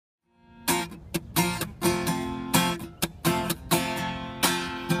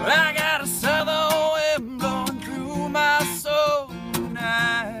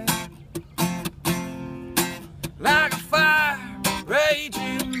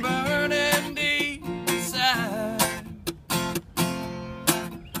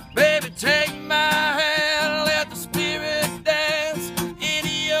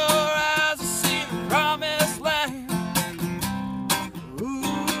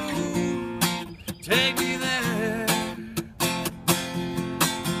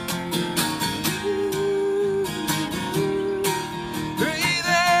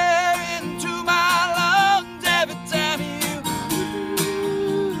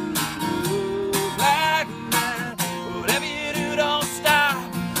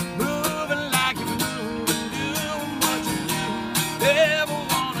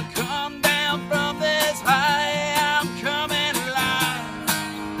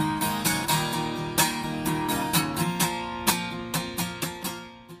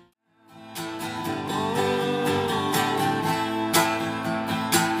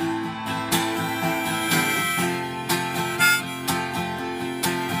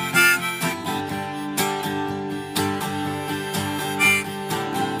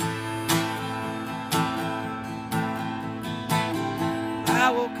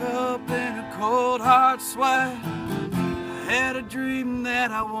dream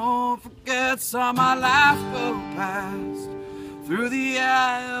that I won't forget. Saw my life go past through the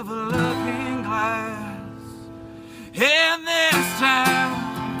eye of a looking glass. In this town,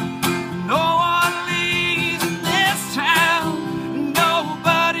 no one leaves in this town.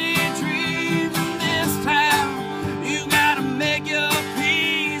 Nobody dreams in this town. You gotta make your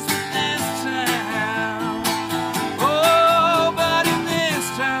peace with this town. Oh, but in this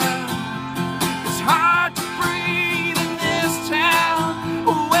town, it's hard to breathe in this town.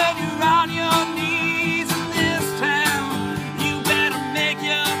 When you're on your knees in this town, you better make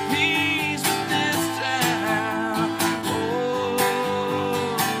your peace with this town. Oh,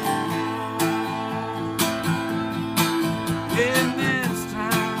 in this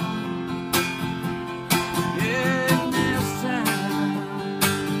town, in this town,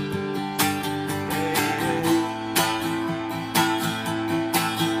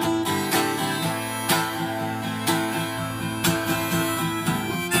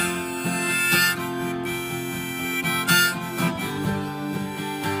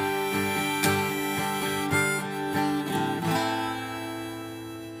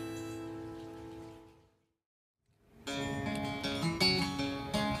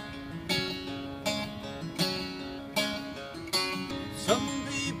 some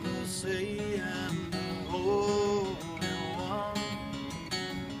people say I'm the only one,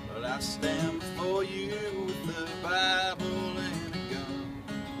 but I stand before you with the Bible and a gun.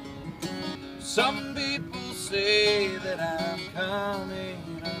 Some people say that I'm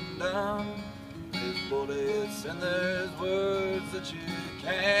coming undone. There's bullets and there's words that you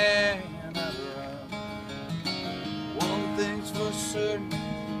can't outrun. One thing's for certain,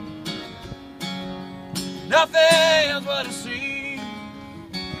 nothing's what it seems.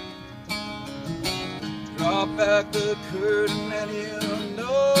 Draw back the curtain and you'll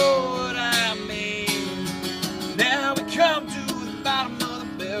know what I mean. Now we come to the bottom of the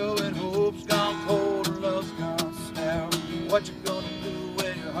bell, and hope's gone cold and love's gone stale. What you gonna do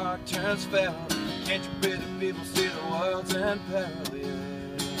when your heart turns foul? Can't you pray the people see the world's in peril?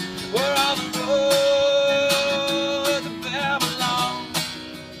 Yeah. We're on the road.